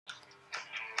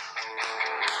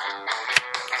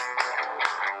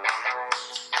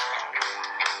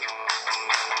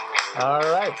All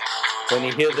right. When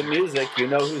you hear the music, you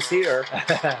know who's here.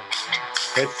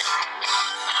 It's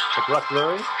the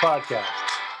Lurie podcast.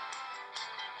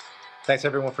 Thanks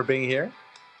everyone for being here.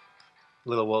 A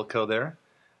little Wilco there.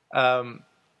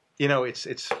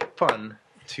 It's fun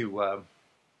to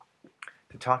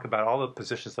talk about all the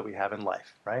positions that we have in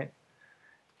life, right?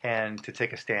 And to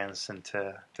take a stance and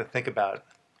to think about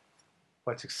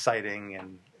what's exciting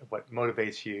and what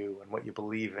motivates you and what you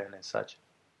believe in and such.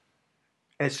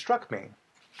 And it struck me,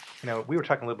 we were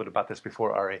talking a little bit about this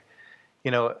before, Ari.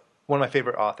 One of my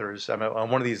favorite authors, I'm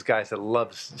one of these guys that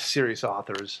loves serious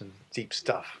authors and deep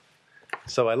stuff.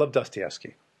 So I love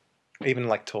Dostoevsky. I even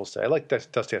like Tolstoy. I like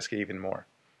Dostoevsky even more.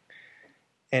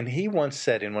 And he once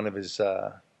said in one of his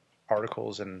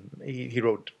articles, and he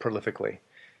wrote prolifically,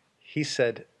 he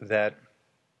said that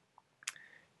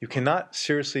you cannot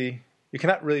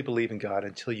really believe in God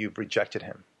until you've rejected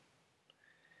him.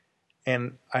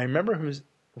 And I remember him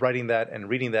writing that and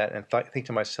reading that and think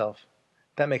to myself,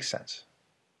 that makes sense.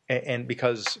 And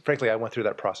because, frankly, I went through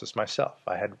that process myself.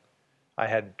 I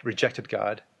had rejected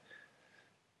God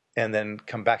and then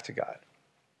come back to God.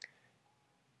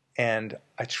 And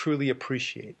I truly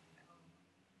appreciate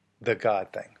the God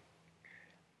thing.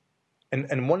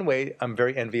 And in one way, I'm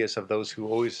very envious of those who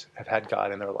always have had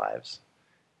God in their lives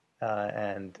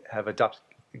and have adopted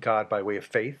God by way of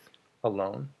faith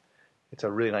alone. It's a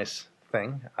really nice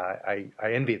thing. I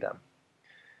envy them.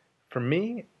 For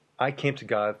me, I came to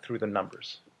God through the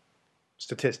numbers,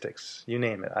 statistics, you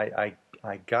name it. I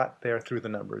got there through the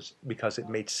numbers because it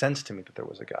made sense to me that there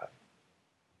was a God.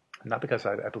 Not because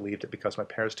I believed it, because my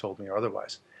parents told me or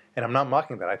otherwise. And I'm not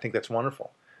mocking that. I think that's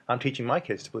wonderful. I'm teaching my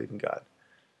kids to believe in God.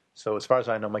 So as far as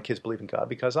I know, my kids believe in God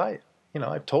because I've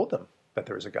told them that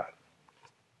there is a God.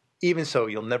 Even so,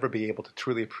 you'll never be able to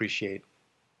truly appreciate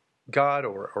God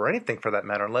or anything for that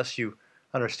matter unless you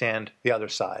understand the other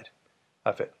side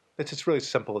of it. It's really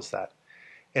simple as that.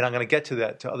 And I'm going to get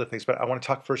to other things, but I want to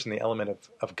talk first in the element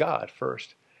of God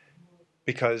first,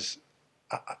 because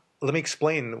let me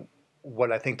explain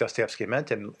what I think Dostoevsky meant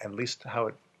and at least how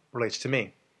it relates to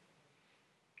me.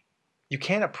 You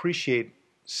can't appreciate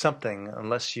something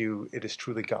unless it is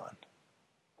truly gone.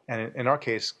 And in our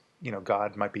case,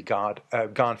 God might be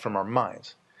gone from our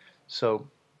minds. So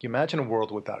you imagine a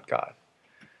world without God.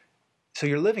 So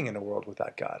you're living in a world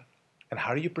without God. And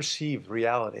how do you perceive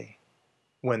reality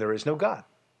when there is no God?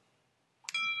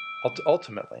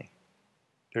 Ultimately,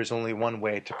 there's only one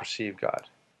way to perceive God.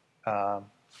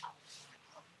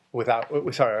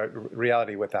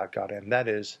 Reality without God, and that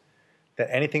is that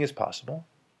anything is possible.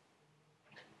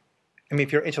 I mean,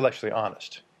 if you're intellectually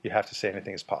honest, you have to say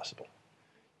anything is possible.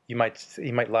 You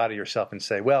might lie to yourself and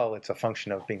say, well, it's a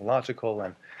function of being logical,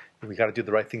 and we got to do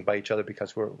the right thing by each other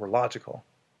because we're logical.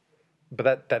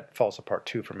 But that falls apart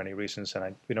too for many reasons,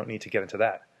 and we don't need to get into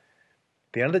that. At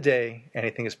the end of the day,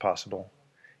 anything is possible.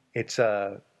 It's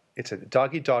a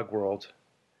dog-eat-dog world,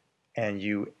 and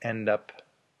you end up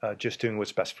just doing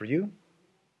what's best for you.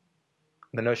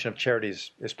 The notion of charity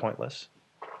is pointless.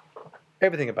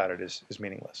 Everything about it is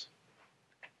meaningless.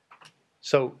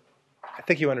 So I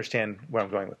think you understand where I'm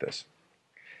going with this.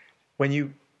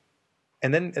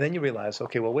 And then you realize,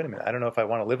 okay, well, wait a minute. I don't know if I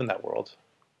want to live in that world.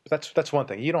 But that's one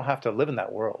thing. You don't have to live in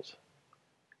that world.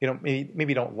 Maybe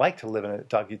you don't like to live in a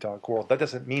dog-eat-dog world. That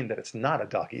doesn't mean that it's not a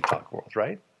dog-eat-dog world,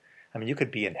 right? I mean, you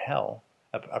could be in hell,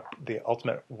 the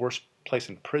ultimate worst place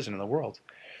in prison in the world.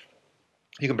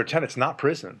 You can pretend it's not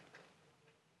prison,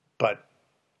 and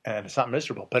it's not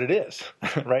miserable, but it is,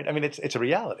 right? I mean, it's a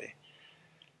reality.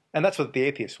 And that's what the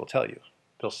atheists will tell you.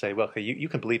 They'll say, well, okay, you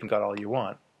can believe in God all you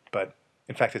want, but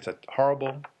in fact, it's a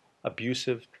horrible,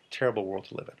 abusive, terrible world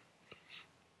to live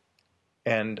in.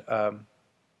 And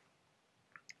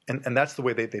that's the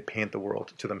way they paint the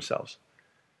world to themselves.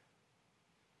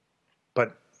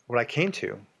 But what I came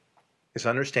to is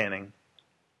understanding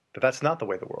that that's not the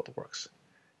way the world works.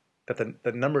 That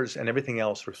the numbers and everything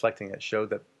else reflecting it show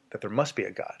that there must be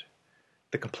a God.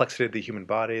 The complexity of the human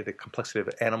body, the complexity of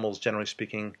animals, generally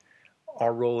speaking,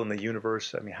 our role in the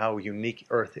universe, I mean, how unique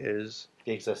Earth is.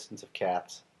 The existence of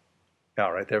cats.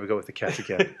 All right, there we go with the cats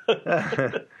again.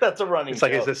 That's a running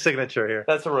joke. It's a signature here.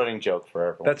 That's a running joke for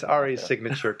everyone. That's Ari's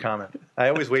signature comment. I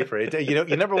always wait for it. You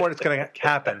never know when it's going to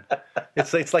happen.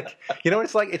 It's like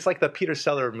it's like the Peter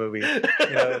Sellers movie.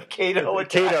 Cato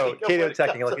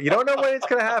attacking. Like, you don't know when it's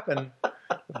going to happen,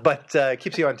 but it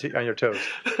keeps you on your toes.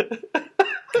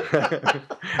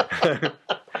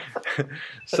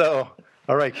 So,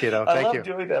 all right, Cato. Thank you. I love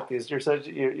doing that because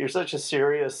you're such a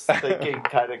serious thinking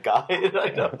kind of guy, and I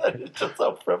know that it's just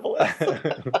so frivolous.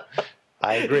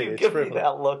 I agree. You give me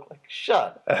that look like,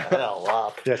 shut the hell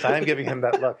up. Yes, I am giving him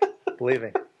that look. Believe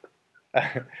me.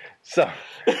 So,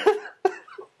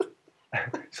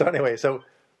 so anyway, so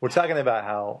we're talking about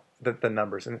how the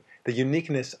numbers and the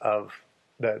uniqueness of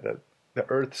the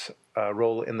Earth's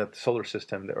role in the solar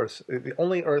system. The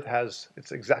only Earth has,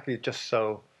 it's exactly just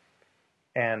so,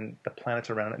 and the planets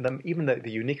around it, and even the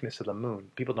uniqueness of the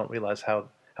moon. People don't realize how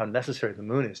necessary the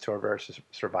moon is to our very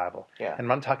survival. Yeah. And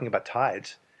when I'm talking about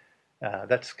tides,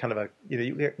 that's kind of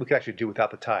we could actually do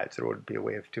without the tides. There would be a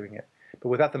way of doing it. But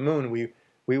without the moon,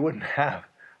 we wouldn't have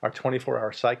our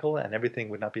 24-hour cycle, and everything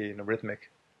would not be in a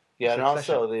rhythmic Yeah, and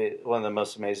succession. also one of the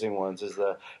most amazing ones is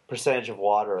the percentage of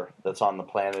water that's on the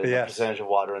planet and the percentage of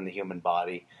water in the human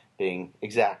body being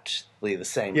exactly the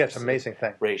same. Yeah, it's an amazing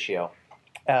thing. Ratio.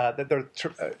 There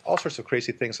are all sorts of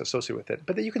crazy things associated with it.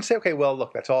 But you can say, okay, well,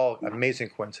 look, that's all amazing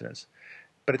coincidence.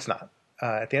 But it's not.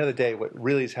 At the end of the day, what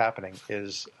really is happening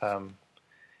is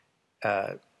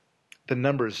the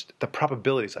numbers, the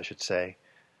probabilities, I should say,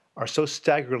 are so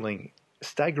staggeringly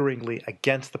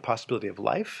against the possibility of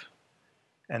life.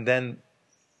 And then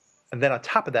on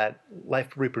top of that, life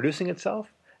reproducing itself.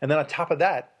 And then on top of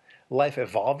that, life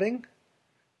evolving.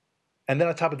 And then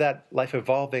on top of that, life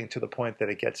evolving to the point that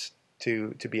it gets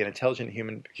to be an intelligent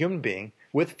human being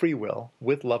with free will,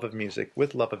 with love of music,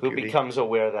 with love of beauty. Who becomes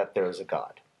aware that there's a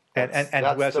God. And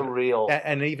who has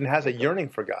and even has a yearning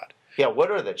for God. Yeah,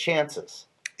 what are the chances?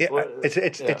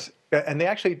 And they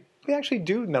actually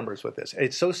do numbers with this.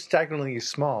 It's so staggeringly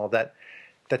small that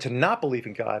to not believe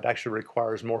in God actually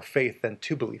requires more faith than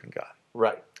to believe in God.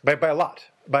 Right. By a lot.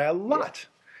 Yeah.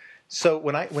 So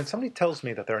when somebody tells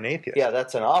me that they're an atheist, yeah,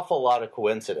 that's an awful lot of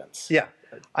coincidence. Yeah,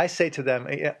 I say to them,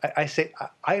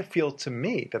 I feel to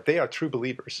me that they are true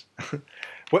believers.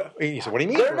 What do you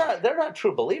mean? They're not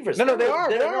true believers. No, they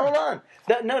are. Hold on.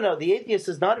 No, the atheist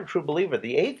is not a true believer.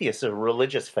 The atheist is a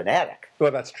religious fanatic.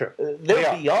 Well, that's true.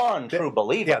 They're beyond true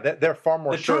believer. Yeah, they're far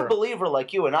more the true believer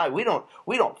like you and I. We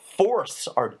don't force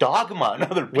our dogma on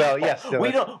other people. Well, yes,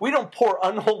 we don't pour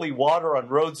unholy water on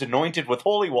roads anointed with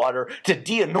holy water to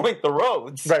de-anoint the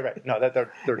roads. Right. No,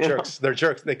 they're jerks. They're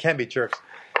jerks. They can be jerks.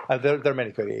 There are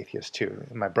many good atheists too.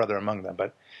 My brother among them.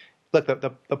 But look,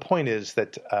 the point is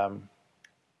that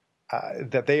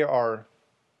that they are.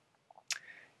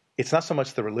 It's not so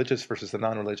much the religious versus the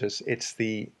non-religious. It's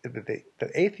the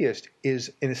atheist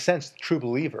is, in a sense, the true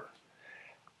believer.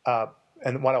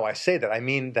 And why do I say that? I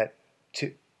mean that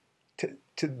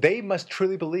they must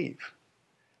truly believe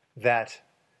that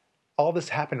all this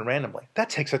happened randomly. That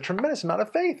takes a tremendous amount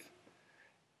of faith.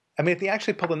 I mean, if you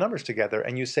actually pull the numbers together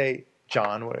and you say,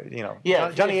 John,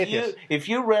 Johnny Atheist. If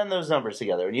you ran those numbers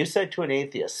together and you said to an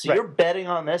atheist, so right. You're betting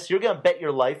on this, you're going to bet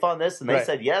your life on this, and they right.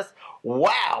 said yes,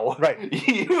 wow. Right.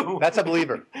 That's a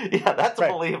believer. Yeah, that's a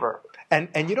believer.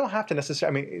 And you don't have to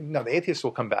necessarily, the atheist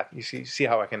will come back. You see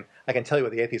how I can tell you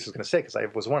what the atheist is going to say because I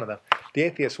was one of them. The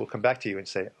atheist will come back to you and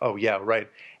say, oh, yeah, right.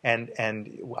 And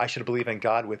I should believe in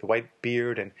God with white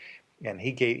beard and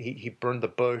he burned the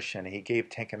bush and he gave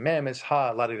 10 commandments,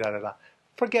 la-di-da-da-da.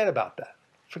 Forget about that.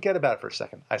 Forget about it for a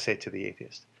second, I say to the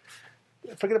atheist.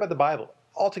 Forget about the Bible.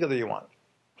 Altogether you want.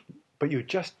 But you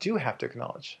just do have to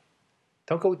acknowledge.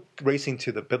 Don't go racing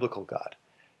to the biblical God.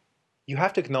 You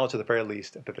have to acknowledge at the very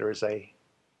least that there is a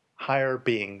higher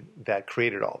being that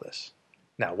created all this.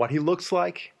 Now, what he looks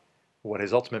like, what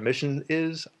his ultimate mission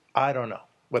is, I don't know.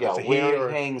 Where he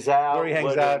hangs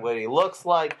out, what he looks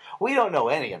like. We don't know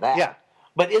any of that. Yeah.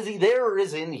 But is he there or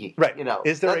isn't he? Right.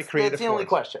 Is there a creative That's the only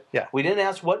question. Yeah. We didn't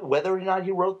ask whether or not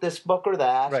he wrote this book or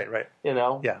that. Right.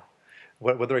 Yeah.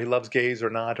 Whether he loves gays or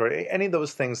not, or any of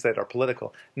those things that are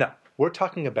political. No. We're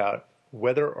talking about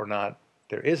whether or not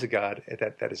there is a God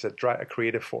that is a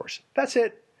creative force. That's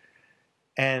it.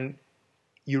 And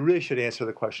you really should answer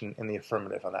the question in the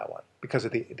affirmative on that one because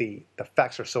of the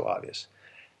facts are so obvious.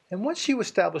 And once you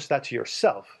establish that to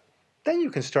yourself, then you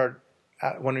can start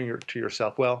wondering to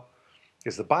yourself, well,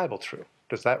 is the Bible true?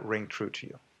 Does that ring true to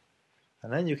you?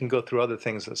 And then you can go through other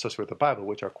things associated with the Bible,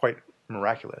 which are quite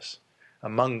miraculous.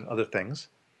 Among other things,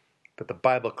 that the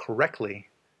Bible correctly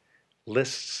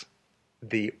lists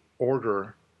the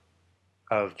order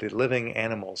of the living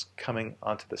animals coming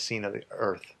onto the scene of the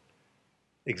earth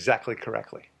exactly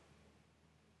correctly,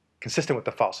 consistent with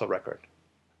the fossil record.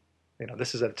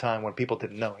 This is at a time when people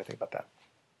didn't know anything about that.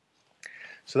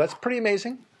 So that's pretty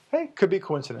amazing. Hey, could be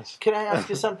coincidence. Can I ask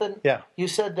you something? Yeah. You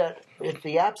said that in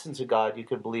the absence of God, you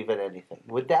could believe in anything.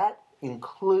 Would that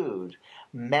include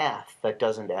math that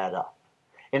doesn't add up?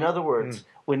 In other words,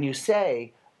 when you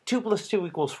say 2 + 2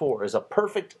 = 4 is a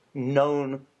perfect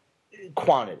known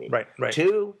quantity. Right.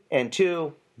 2 and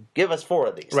 2 give us 4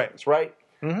 of these things, right?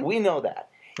 Mm-hmm. We know that.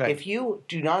 Right. If you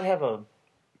do not have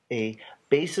a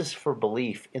basis for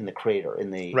belief in the Creator,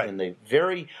 in the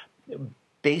very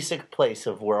basic place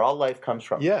of where all life comes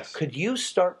from. Yes. Could you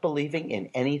start believing in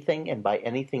anything, and by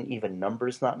anything, even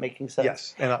numbers not making sense?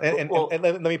 Yes. And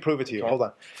let me prove it to you. Okay. Hold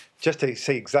on. Just to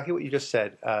say exactly what you just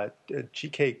said,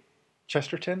 G.K.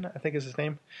 Chesterton, I think is his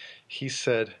name, he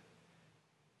said,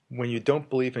 when you don't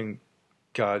believe in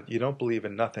God, you don't believe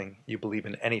in nothing, you believe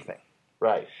in anything.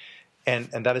 Right. And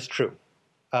that is true.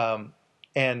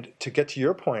 And to get to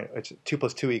your point, it's 2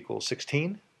 + 2 =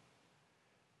 16.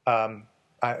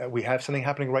 We have something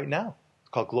happening right now. It's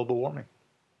called global warming.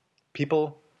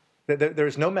 People,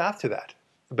 there's no math to that,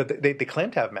 but they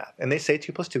claim to have math, and they say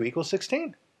 2 + 2 =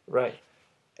 16. Right.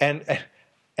 And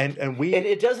we. And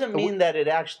it doesn't mean that it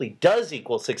actually does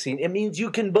equal 16. It means you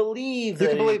can believe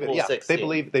that it equals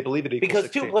 16. They believe it equals because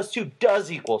 16. 2 + 2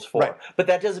 does equals 4. Right. But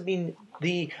that doesn't mean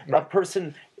a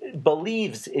person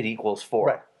believes it equals 4.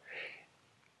 Right.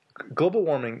 Global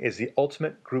warming is the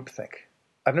ultimate groupthink.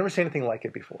 I've never seen anything like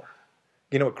it before.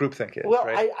 You know what groupthink is, well,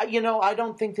 right? I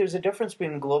don't think there's a difference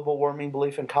between global warming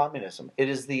belief and communism. It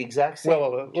is the exact same.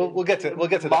 We'll get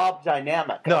to mob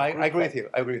dynamic. No, I agree with you.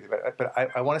 But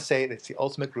I want to say it's the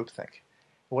ultimate groupthink.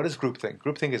 What is groupthink?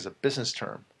 Groupthink is a business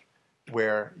term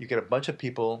where you get a bunch of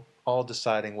people all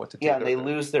deciding what to do. Yeah, and they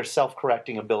lose their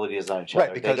self-correcting abilities on each other.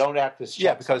 Right, because they don't act as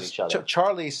checks on each other.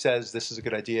 Charlie says this is a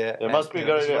good idea. It must be a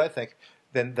good idea. This is what I think.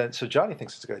 Then so Johnny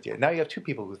thinks it's a good idea. Now you have two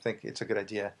people who think it's a good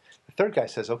idea. The third guy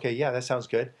says, okay, yeah, that sounds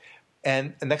good.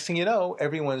 And the next thing you know,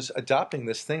 everyone's adopting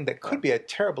this thing that could be a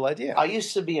terrible idea. I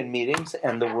used to be in meetings,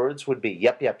 and the words would be,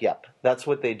 yep, yep, yep. That's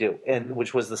what they do, and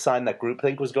which was the sign that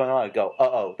groupthink was going on. I'd go,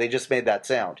 uh-oh, they just made that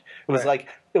sound. It was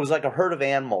like a herd of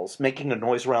animals making a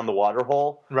noise around the water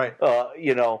hole. Right.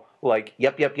 Like,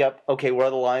 yep, yep, yep. Okay, where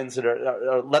are the lions that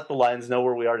are let the lions know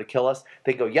where we are to kill us.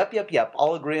 They go, yep, yep, yep.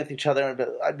 All agree with each other. And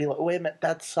I'd be like, wait a minute,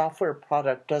 that software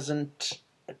product doesn't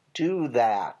do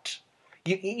that.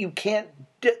 You can't,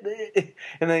 and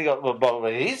then they go, well,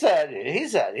 he said,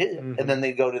 mm-hmm. And then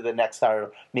they go to the next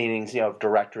hour meetings, of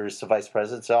directors to vice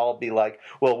presidents. They'll all be like,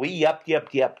 well, we yep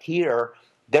here.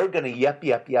 They're going to yep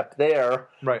there.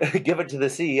 Right. Give it to the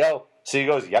CEO. CEO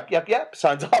goes, yep,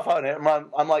 signs off on it.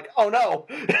 I'm like, oh no.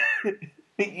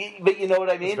 But you know what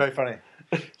I mean? It's very funny.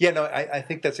 Yeah, no, I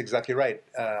think that's exactly right.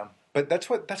 But that's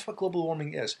what global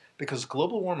warming is. Because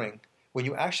global warming, when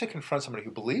you actually confront somebody who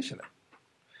believes in it,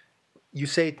 you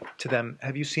say to them,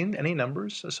 have you seen any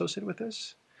numbers associated with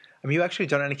this? I mean, you actually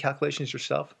done any calculations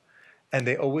yourself? And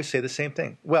they always say the same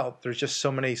thing. Well, there's just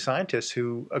so many scientists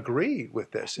who agree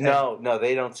with this. No,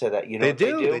 they don't say that. You know they what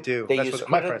do. They do. They That's use what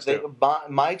my friends do.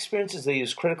 My experience is they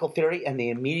use critical theory, and they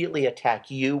immediately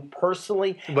attack you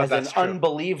personally as an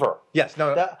unbeliever. Yes.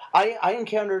 No. I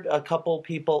encountered a couple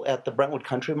people at the Brentwood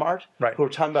Country Mart who were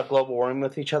talking about global warming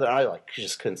with each other, and I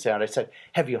just couldn't stand it. I said,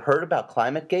 have you heard about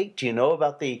ClimateGate? Do you know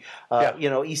about the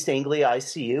East Anglia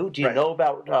ICU? Do you know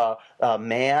about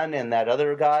Mann and that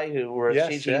other guy who were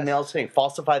exchanging emails saying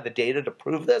falsify the data to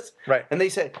prove this? Right. And they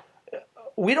say,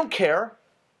 we don't care,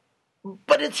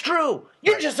 but it's true.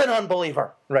 You're just an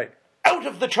unbeliever. Right. Out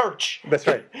of the church. That's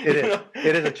right. It is.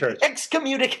 It is a church.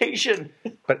 Excommunication.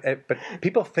 But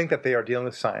people think that they are dealing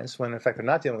with science when in fact they're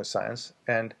not dealing with science.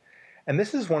 And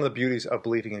this is one of the beauties of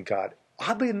believing in God.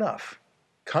 Oddly enough,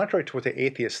 contrary to what the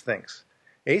atheist thinks,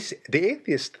 the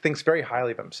atheist thinks very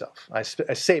highly of himself. I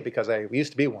say because I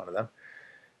used to be one of them.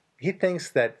 He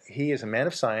thinks that he is a man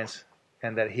of science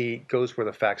and that he goes where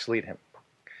the facts lead him.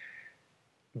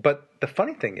 But the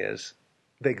funny thing is,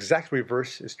 the exact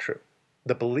reverse is true.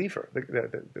 The believer,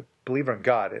 the believer in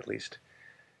God at least,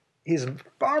 is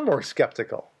far more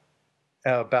skeptical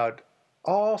about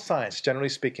all science, generally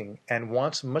speaking, and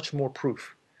wants much more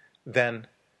proof than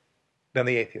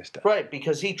the atheist does. Right,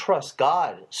 because he trusts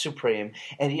God supreme,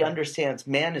 and he understands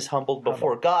man is humbled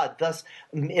before God. Thus,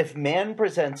 if man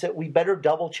presents it, we better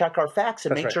double-check our facts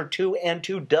and make sure 2 and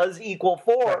 2 does equal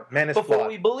 4 before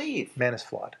we believe. Man is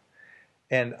flawed.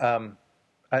 And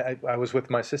I was with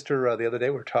my sister the other day.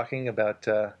 We were talking about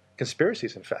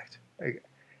conspiracies, in fact.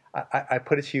 I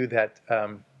put it to you that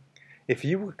if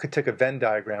you could take a Venn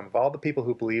diagram of all the people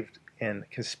who believed in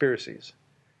conspiracies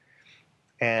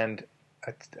and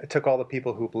I took all the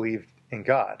people who believed in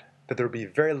God, that there would be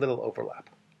very little overlap.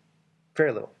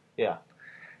 Very little. Yeah.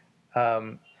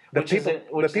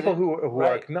 The people who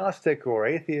are agnostic or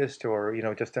atheist or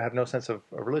just to have no sense of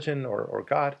religion or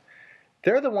God,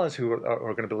 they're the ones who are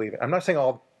going to believe it. I'm not saying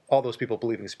all those people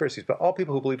believe in conspiracies, but all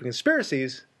people who believe in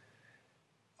conspiracies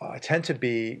tend to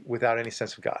be without any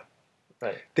sense of God.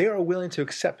 Right. They are willing to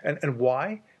accept. And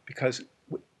why? Because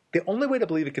the only way to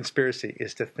believe a conspiracy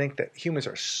is to think that humans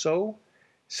are so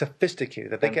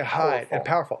sophisticated that they can hide, and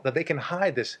powerful, that they can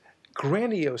hide this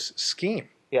grandiose scheme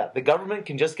Yeah, the government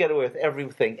can just get away with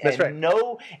everything. That's right.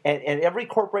 And every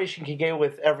corporation can get away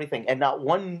with everything, and not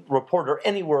one reporter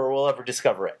anywhere will ever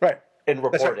discover it. Right. And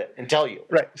report it and tell you.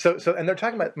 Right. So and they're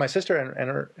talking about, my sister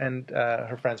and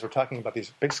her friends were talking about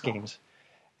these big schemes,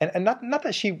 and not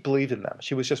that she believed in them.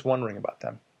 She was just wondering about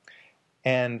them,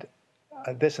 and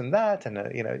this and that,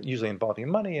 and usually involving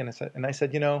money. And I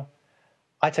said,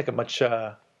 I take a much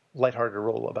lighthearted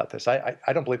role about this. I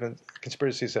don't believe in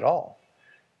conspiracies at all.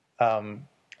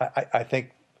 I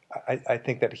think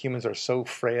that humans are so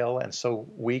frail and so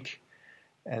weak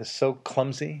and so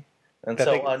clumsy. And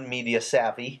so unmedia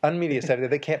savvy. Unmedia savvy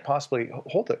that they can't possibly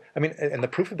hold it. I mean, and the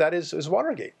proof of that is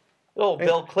Watergate. Oh,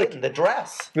 Bill Clinton, the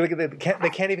dress. They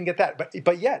can't even get that.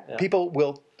 But yet, people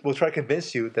will try to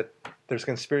convince you that there's a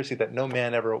conspiracy that no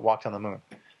man ever walked on the moon,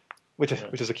 which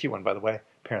is a cute one, by the way.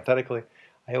 Parenthetically,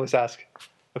 I always ask,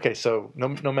 okay, so no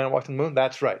man walked on the moon?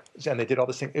 That's right. And they did all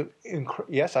this thing.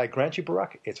 Yes, I grant you,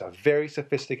 Barak, it's a very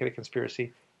sophisticated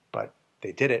conspiracy, but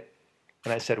they did it.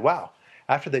 And I said, wow.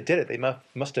 After they did it, they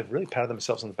must have really patted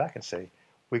themselves on the back and say,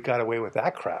 we got away with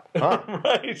that crap. Huh?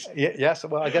 Right. Yes,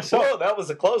 well, I guess so. Whoa, that was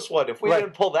a close one. If we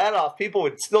didn't pull that off, people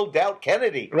would still doubt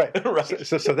Kennedy. Right. Right.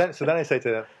 So then I say to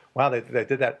them, wow, they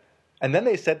did that. And then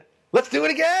they said, let's do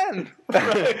it again.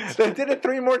 Right. They did it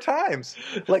 3 more times.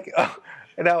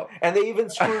 And they even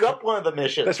screwed up one of the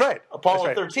missions. That's right.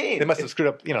 Apollo 13. They must have screwed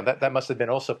up. That must have been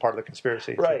also part of the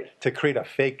conspiracy. Right. To create a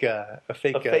fake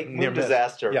moon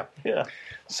disaster. Yeah.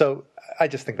 So I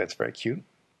just think that's very cute.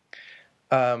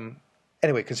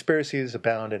 Anyway, conspiracies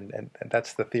abound, and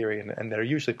that's the theory. And there are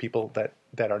usually people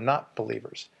that are not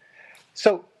believers.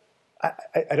 So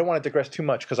I don't want to digress too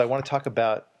much because I want to talk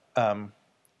about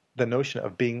the notion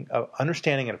of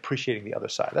understanding and appreciating the other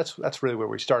side. That's really where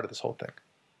we started this whole thing.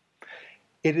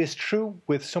 It is true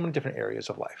with so many different areas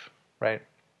of life, right?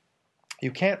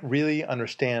 You can't really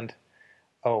understand,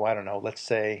 let's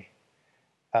say,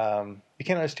 you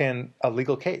can't understand a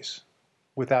legal case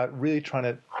without really trying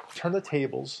to turn the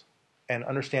tables and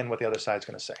understand what the other side's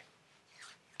going to say.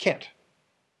 You can't.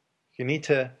 You need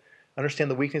to understand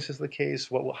the weaknesses of the case,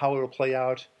 how it will play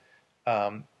out,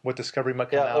 what discovery might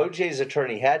come out. O.J.'s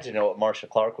attorney had to know what Marcia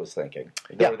Clark was thinking.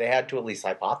 They had to at least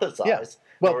hypothesize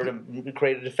in order to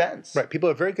create a defense. Right. People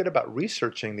are very good about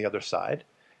researching the other side,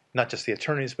 not just the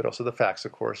attorneys, but also the facts,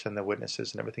 of course, and the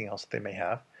witnesses and everything else that they may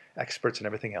have, experts and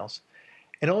everything else.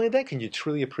 And only then can you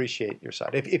truly appreciate your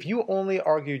side. If you only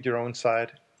argued your own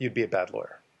side, you'd be a bad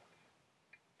lawyer.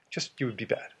 You would be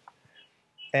bad.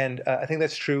 And I think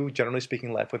that's true, generally speaking,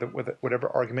 in life, with whatever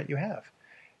argument you have.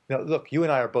 Now, look, you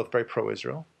and I are both very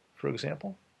pro-Israel, for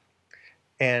example.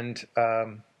 And,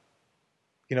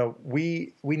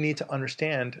 we need to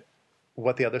understand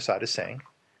what the other side is saying.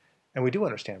 And we do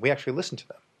understand. We actually listen to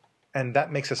them. And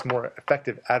that makes us more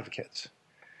effective advocates.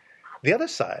 The other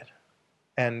side,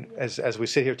 and as we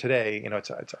sit here today,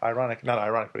 it's ironic, not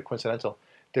ironic, but coincidental,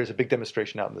 there's a big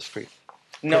demonstration out in the street.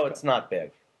 No, it's not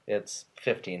big. It's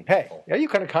 15 Hey, people. you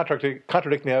kind of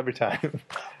contradict me every time.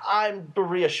 I'm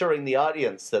reassuring the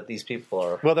audience that these people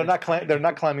are... Well, they're not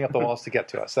climbing up the walls to get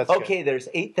to us. That's okay, good. There's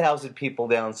 8,000 people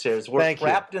downstairs. We're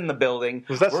trapped in the building.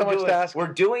 Was that so much to ask? We're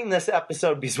doing this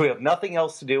episode because we have nothing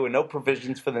else to do and no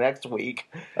provisions for the next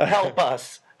week. Help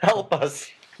us. Help us.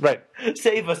 Right.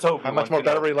 Save us, Obi-Wan. How much more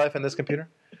battery life in this computer?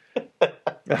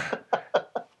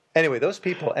 Anyway, those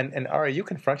people, and Ari, you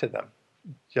confronted them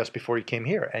just before you came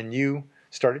here, and you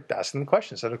started asking them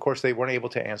questions. And, of course, they weren't able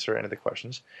to answer any of the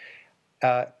questions.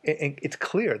 It's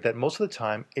clear that most of the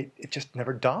time it just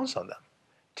never dawns on them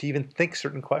to even think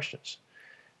certain questions.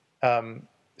 I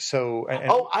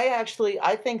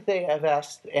think they have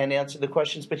asked and answered the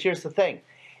questions, but here's the thing.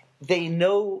 They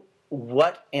know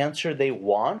what answer they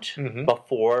want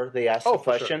before they ask the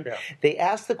question. Sure, yeah. They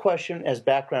ask the question as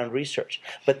background research.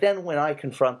 But then when I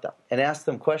confront them and ask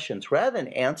them questions, rather than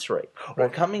answering or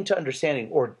coming to understanding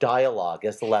or dialogue,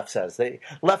 as the left says, the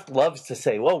left loves to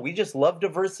say, well, we just love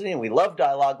diversity and we love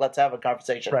dialogue, let's have a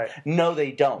conversation. Right. No,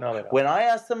 they don't. When I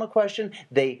ask them a question,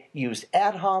 they used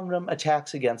ad hominem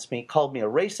attacks against me, called me a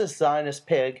racist Zionist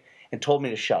pig, and told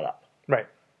me to shut up.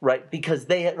 Right, because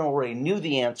they had already knew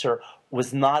the answer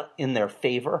was not in their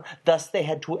favor. Thus, they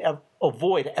had to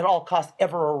avoid at all costs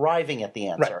ever arriving at the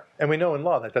answer. Right. And we know in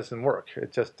law that doesn't work.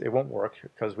 It won't work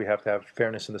because we have to have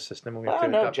fairness in the system. And we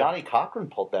have no, Johnny Cochran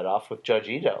pulled that off with Judge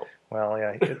Ito. Well,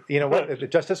 yeah, you know what? The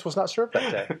justice was not served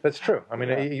that day. That's true. I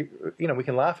mean, we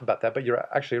can laugh about that, but you're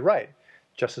actually right.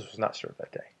 Justice was not served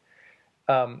that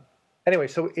day. Anyway,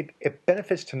 so it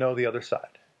benefits to know the other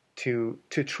side, to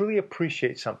truly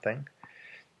appreciate something.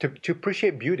 To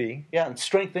appreciate beauty. Yeah, and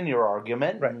strengthen your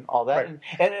argument and all that.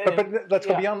 Right. But let's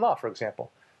go beyond law, for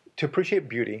example. to appreciate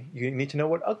beauty, you need to know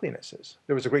what ugliness is.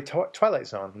 There was a great Twilight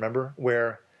Zone, remember,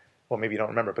 where, well, maybe you don't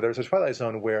remember, but there was a Twilight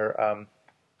Zone where...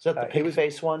 is that the pig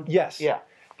face one? Yes. Yeah.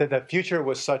 The future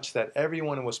was such that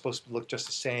everyone was supposed to look just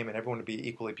the same and everyone to be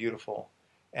equally beautiful.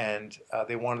 And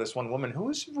they wanted this one woman who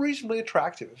was reasonably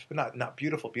attractive, but not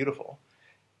beautiful.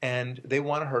 And they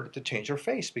wanted her to change her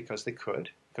face because they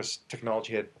could, because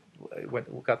technology had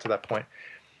got to that point.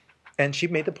 And she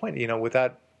made the point,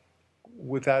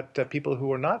 without people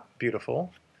who are not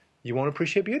beautiful, you won't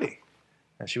appreciate beauty.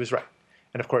 And she was right.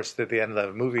 And of course, at the end of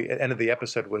the movie, at the end of the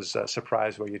episode was a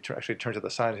surprise where you actually turn to the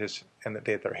scientists and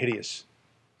they're hideous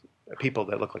people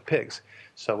that look like pigs.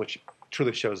 So, which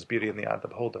truly shows beauty in the eye of the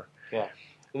beholder. Yeah.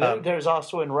 There's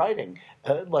also in writing,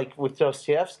 like with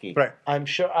Dostoevsky. Right. I'm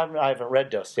sure I haven't read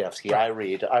Dostoevsky. Right. I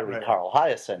read right. Carl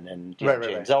Hyacin and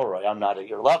James Ellroy. I'm not at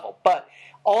your level, but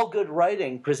all good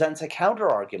writing presents a counter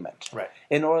argument. Right.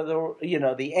 In order,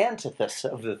 the antithesis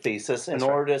of the thesis, in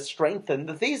order to strengthen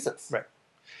the thesis. Right.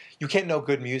 You can't know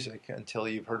good music until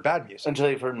you've heard bad music. Until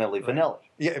you've heard Milli Vanilli.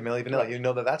 Yeah, Milli Vanilli. Right. You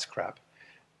know that's crap.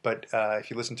 But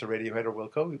if you listen to Radiohead or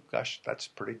Wilco, gosh, that's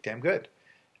pretty damn good.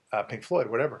 Pink Floyd,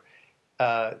 whatever.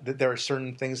 There are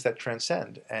certain things that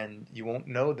transcend, and you won't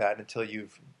know that until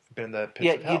you've been in the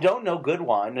pits of hell. You don't know good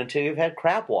wine until you've had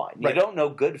crap wine. Right. You don't know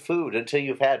good food until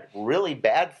you've had really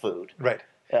bad food. Right.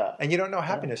 And you don't know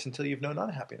happiness until you've known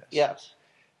unhappiness. Yes.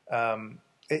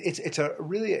 It's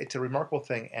a remarkable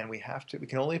thing, and we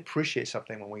can only appreciate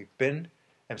something when we've been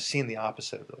and seen the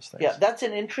opposite of those things. Yeah, that's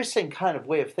an interesting kind of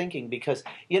way of thinking, because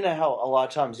you know how a lot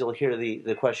of times you'll hear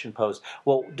the question posed,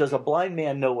 well, does a blind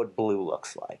man know what blue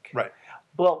looks like? Right.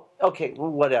 Well, okay,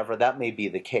 whatever, that may be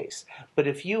the case. But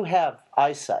if you have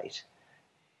eyesight,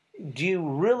 do you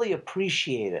really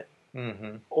appreciate it?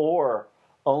 Mm-hmm. Or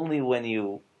only when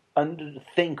you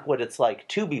think what it's like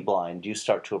to be blind do you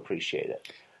start to appreciate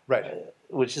it? Right.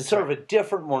 Which is sort of a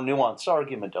different, more nuanced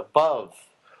argument above.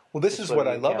 Well, this is what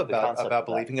I love about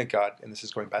believing in God, and this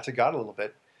is going back to God a little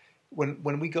bit.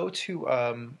 When we go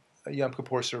to Yom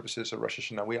Kippur services or Rosh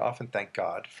Hashanah, we often thank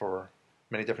God for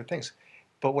many different things.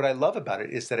 But what I love about it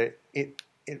is that it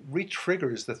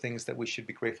re-triggers the things that we should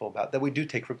be grateful about, that we do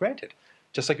take for granted.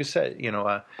 Just like you said,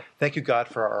 thank you, God,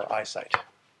 for our eyesight,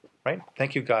 right?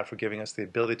 Thank you, God, for giving us the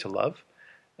ability to love.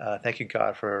 Thank you,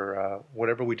 God, for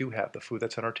whatever we do have, the food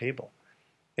that's on our table.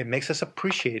 It makes us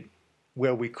appreciate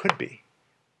where we could be.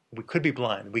 We could be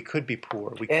blind. We could be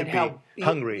poor. We could be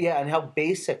hungry. Yeah, and how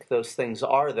basic those things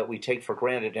are that we take for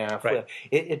granted. And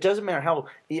it doesn't matter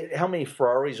how many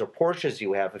Ferraris or Porsches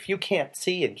you have. If you can't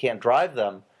see and can't drive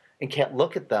them and can't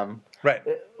look at them, right?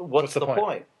 What's the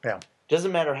point? Yeah.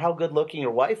 Doesn't matter how good looking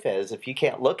your wife is if you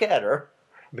can't look at her.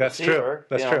 That's true.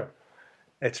 That's true.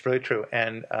 It's really true.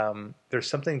 And there's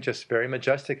something just very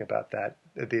majestic about that,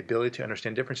 the ability to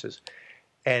understand differences.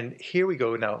 And here we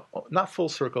go now, not full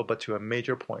circle, but to a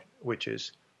major point, which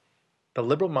is the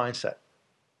liberal mindset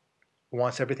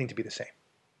wants everything to be the same,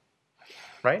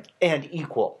 right? And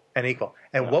equal.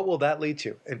 And what will that lead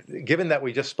to? And given that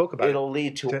we just spoke about it'll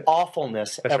lead to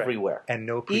awfulness everywhere. Right. And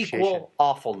no appreciation. Equal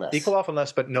awfulness. Equal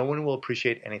awfulness, but no one will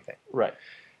appreciate anything. Right.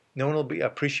 No one will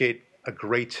appreciate a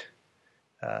great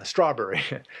strawberry.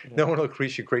 No one will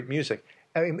appreciate great music.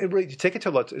 I mean, really, to take it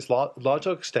to its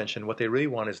logical extension, what they really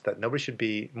want is that nobody should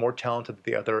be more talented than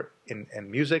the other in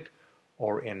music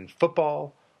or in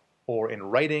football or in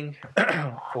writing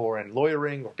or in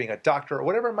lawyering or being a doctor or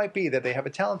whatever it might be that they have a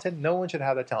talent in. No one should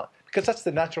have that talent because that's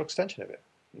the natural extension of it.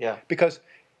 Yeah. Because,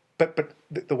 but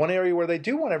the one area where they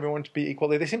do want everyone to be equal,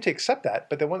 they seem to accept that,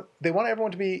 but they want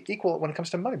everyone to be equal when it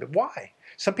comes to money. But why?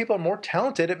 Some people are more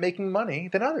talented at making money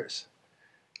than others.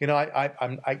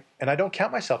 I don't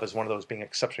count myself as one of those being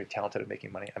exceptionally talented at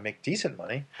making money. I make decent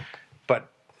money, but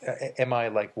am I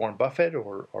like Warren Buffett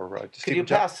or Could you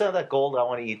pass some of that gold? I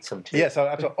want to eat some too. Yes,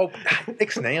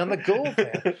 ixnay on the gold,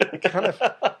 man. It kind of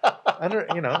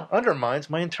undermines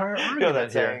my entire argument. You know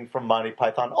that saying from Monty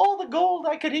Python, all the gold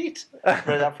I could eat.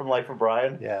 Remember that from Life of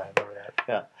Brian? Yeah, I remember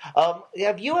that.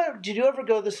 Yeah. Did you ever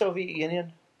go to the Soviet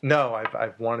Union? No,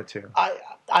 I've wanted to.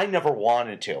 I never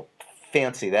wanted to.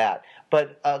 Fancy that.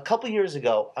 But a couple of years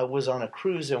ago, I was on a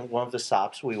cruise, and one of the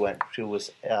stops we went to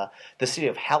was the city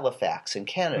of Halifax in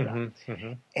Canada. Mm-hmm,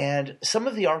 mm-hmm. And some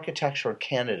of the architecture in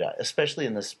Canada, especially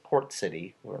in this port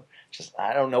city,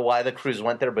 I don't know why the cruise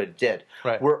went there, but it did,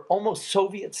 were almost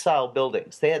Soviet-style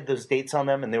buildings. They had those dates on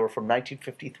them, and they were from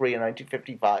 1953 and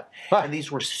 1955. Huh. And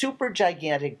these were super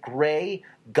gigantic gray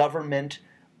government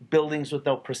buildings with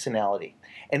no personality.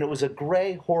 And it was a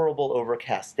gray, horrible,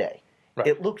 overcast day. Right.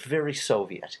 It looked very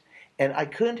Soviet. And I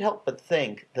couldn't help but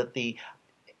think that the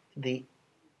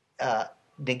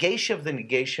negation of the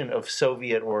negation of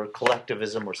Soviet or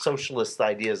collectivism or socialist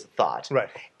ideas of thought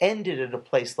ended at a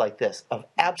place like this of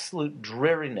absolute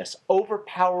dreariness,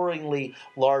 overpoweringly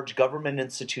large government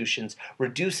institutions,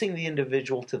 reducing the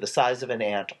individual to the size of an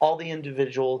ant. All the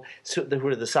individuals who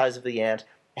were the size of the ant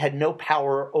had no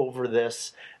power over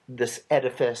this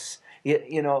edifice,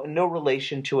 no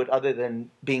relation to it other than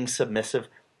being submissive.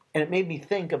 And it made me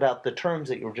think about the terms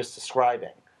that you were just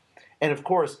describing. And of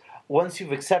course, once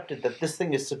you've accepted that this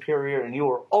thing is superior and you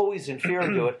are always inferior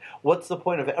to it, what's the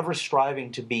point of ever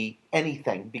striving to be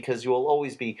anything? Because you will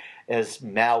always be, as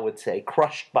Mao would say,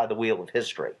 crushed by the wheel of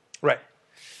history. Right.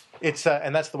 It's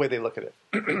and that's the way they look at it.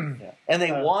 And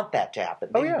they want that to happen.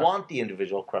 They want the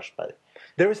individual crushed by it.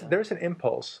 There's an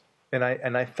impulse, and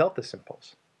I felt this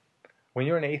impulse. When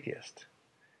you're an atheist,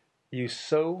 you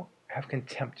so have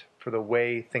contempt for the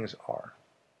way things are.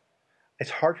 It's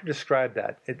hard to describe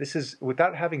that. This is,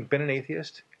 without having been an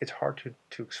atheist, it's hard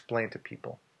to explain to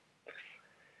people.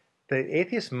 The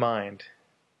atheist mind,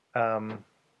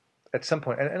 at some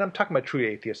point, and I'm talking about true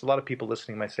atheists. A lot of people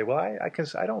listening might say, "Well,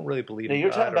 I don't really believe." No, in you're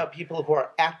God, talking about people who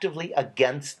are actively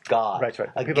against God, right?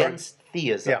 Against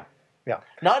theism. Yeah.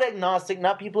 Not agnostic,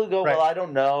 not people who go, "Well, I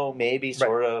don't know, maybe,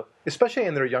 sort of." Especially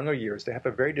in their younger years, they have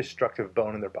a very destructive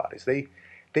bone in their bodies.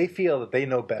 They feel that they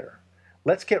know better.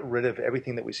 Let's get rid of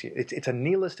everything that we see. It's a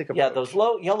nihilistic approach. Yeah, those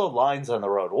yellow lines on the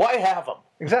road. Why have them?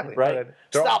 Exactly. Right?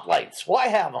 Stoplights. Why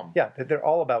have them? Yeah, they're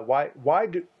all about why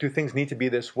do things need to be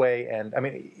this way? And I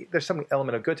mean, there's some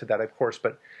element of good to that, of course,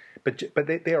 but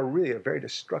they are really a very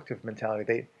destructive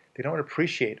mentality. They don't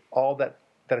appreciate all that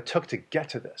it took to get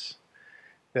to this.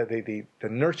 The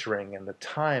nurturing and the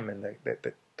time and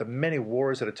the many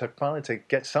wars that it took finally to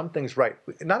get some things right.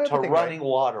 Not everything to running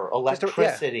water,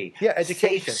 electricity,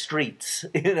 education, safe streets,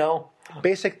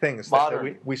 basic things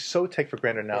that we so take for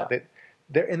granted now. Yeah.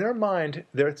 They're in their mind.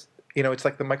 It's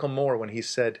like the Michael Moore when he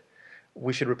said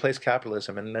we should replace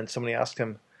capitalism, and then somebody asked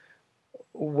him,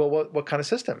 "Well, what kind of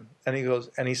system?" And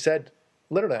he said,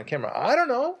 literally on camera, "I don't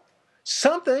know.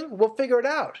 Something. We'll figure it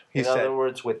out." In other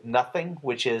words, with nothing,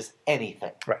 which is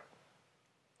anything. Right.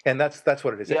 And that's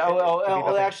what it is. Yeah.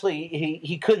 Well, actually,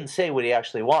 he couldn't say what he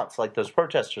actually wants. Like those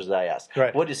protesters that I asked.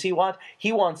 Right. What does he want?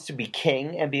 He wants to be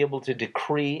king and be able to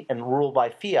decree and rule by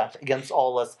fiat against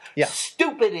all us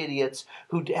stupid idiots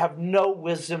who have no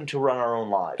wisdom to run our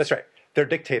own lives. That's right. They're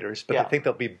dictators, but they think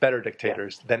they'll be better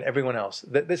dictators than everyone else.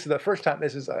 This is the first time.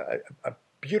 This is a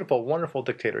beautiful, wonderful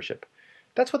dictatorship.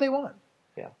 That's what they want.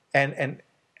 Yeah. And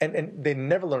they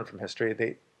never learn from history.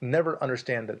 They never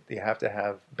understand that you have to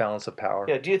have balance of power.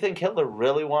 Yeah. Do you think Hitler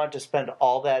really wanted to spend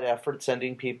all that effort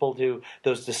sending people to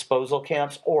those disposal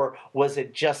camps, or was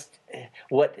it just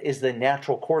what is the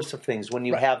natural course of things when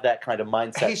you have that kind of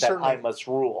mindset that I must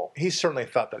rule? He certainly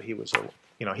thought that he was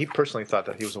he personally thought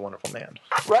that he was a wonderful man.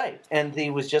 Right, and he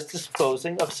was just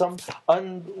disposing of some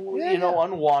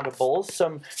unwantables,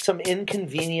 some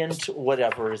inconvenient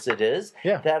whatever it is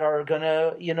that are going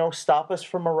to stop us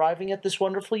from arriving at this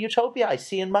wonderful utopia I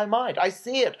see in my mind. I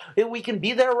see it. We can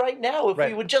be there right now if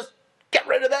we would just get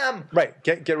rid of them. Right,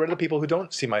 get rid of the people who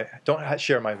don't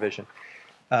share my vision.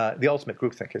 The ultimate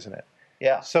groupthink, isn't it?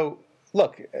 Yeah. So.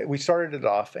 Look, we started it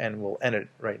off, and we'll end it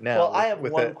right now. Well, I have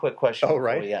one quick question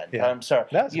before we end. Yeah. I'm sorry.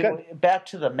 That's good. Back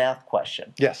to the math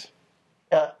question. Yes.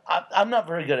 I'm not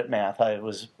very good at math. I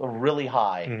was really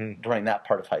high during that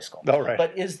part of high school. All right.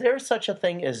 But is there such a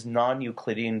thing as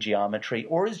non-Euclidean geometry,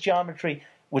 or is geometry,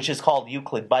 which is called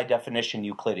Euclid, by definition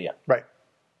Euclidean? Right.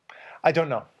 I don't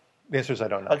know. The answer is I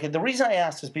don't know. Okay, the reason I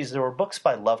asked is because there were books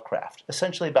by Lovecraft,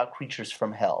 essentially about creatures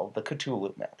from hell, the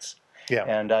Cthulhu myths. Yeah.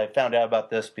 And I found out about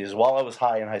this because while I was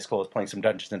high in high school, I was playing some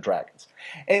Dungeons and Dragons.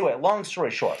 Anyway, long story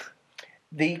short,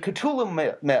 the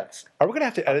Cthulhu myths. Are we going to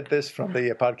have to edit this from the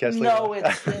podcast later? No,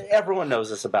 everyone knows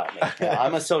this about me. Yeah,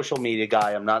 I'm a social media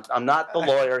guy. I'm not the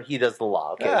lawyer. He does the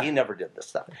law. Okay, he never did this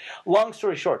stuff. Long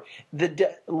story short,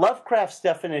 Lovecraft's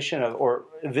definition or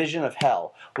vision of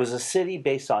hell was a city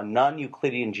based on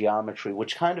non-Euclidean geometry,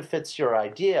 which kind of fits your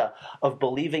idea of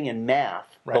believing in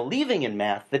math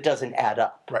that doesn't add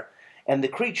up. Right. And the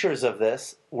creatures of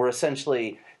this were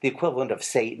essentially the equivalent of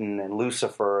Satan and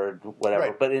Lucifer and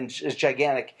whatever, but as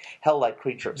gigantic hell-like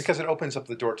creatures. Because it opens up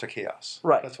the door to chaos.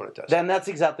 Right. That's what it does. Then that's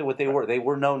exactly what they were. They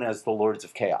were known as the Lords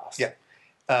of Chaos. Yeah.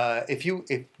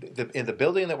 In the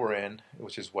building that we're in,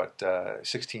 which is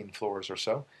 16 floors or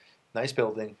so, nice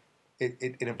building,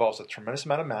 it involves a tremendous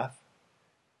amount of math.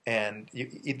 And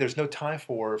there's no time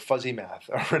for fuzzy math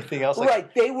or anything else.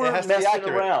 Right, they weren't messing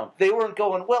around. They weren't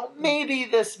going, well, maybe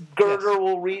this girder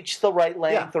will reach the right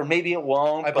length, or maybe it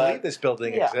won't. I believe this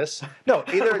building exists. No,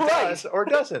 either it does or it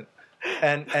doesn't.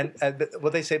 And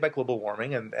what they say about global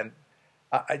warming, and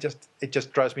it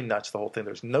just drives me nuts, the whole thing.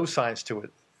 There's no science to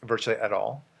it virtually at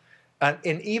all.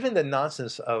 And even the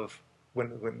nonsense of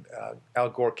when Al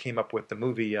Gore came up with the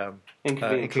movie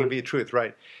Inconvenient Truth,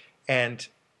 right? And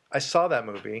I saw that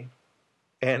movie,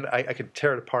 and I could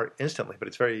tear it apart instantly, but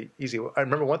it's very easy. I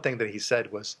remember one thing that he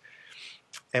said was,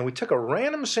 and we took a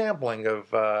random sampling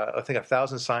of, I think,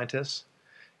 1,000 scientists,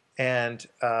 and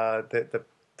the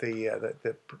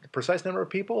precise number of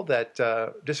people that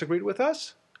disagreed with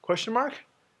us, ?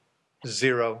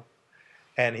 0.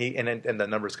 And the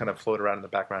numbers kind of float around in the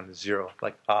background, 0.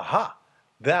 Like, aha,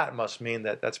 that must mean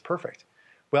that's perfect.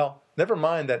 Well, never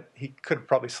mind that he could have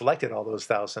probably selected all those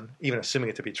 1,000, even assuming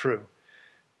it to be true.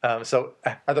 So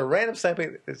are the random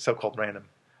sampling, it's so-called random?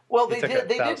 Well, they did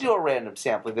do a random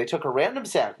sampling. They took a random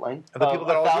sampling of the people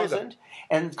that 1,000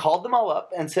 and called them all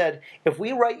up and said, if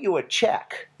we write you a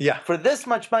check for this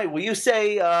much money, will you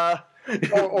say...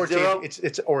 or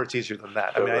it's easier than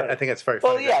that. I mean, I think it's very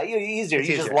funny. Well, yeah, easier.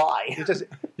 You just lie.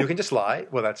 You can just lie.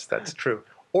 Well, that's true.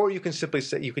 Or you can simply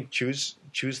say, you can choose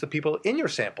the people in your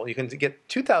sample. You can get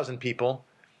 2,000 people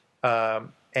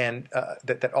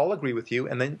that all agree with you,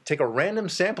 and then take a random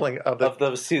sampling of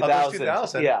those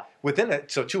 2,000. Yeah. Within it,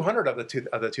 so 200 of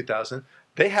the 2,000,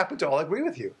 they happen to all agree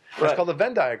with you. That's called a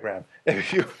Venn diagram.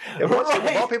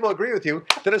 If all people agree with you,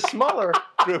 then a smaller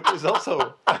group is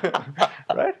also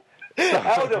right.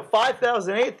 Out of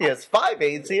 5,000 atheists, 5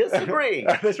 atheists agree.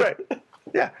 That's right.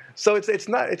 Yeah. So it's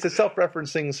a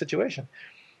self-referencing situation.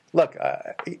 Look,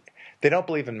 they don't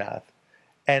believe in math,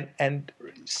 and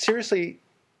seriously,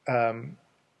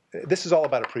 this is all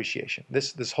about appreciation.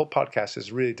 This whole podcast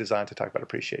is really designed to talk about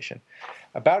appreciation.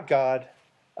 About God,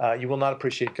 you will not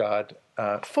appreciate God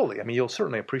fully. I mean, you'll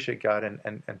certainly appreciate God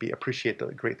and appreciate the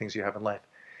great things you have in life,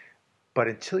 but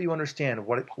until you understand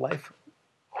what life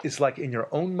is like in your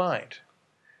own mind,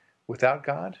 without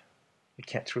God, you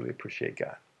can't truly appreciate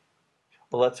God.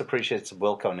 Well, let's appreciate some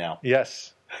Wilco now.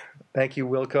 Yes. Thank you,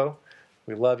 Wilco.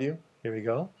 We love you. Here we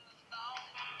go.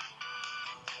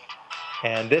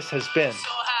 And this has been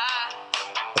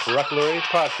the Barak Lurie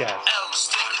podcast.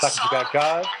 Talking about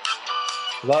God,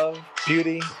 love,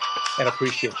 beauty, and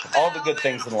appreciation. All the good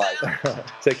things in life.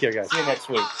 Take care, guys. See you next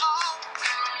week.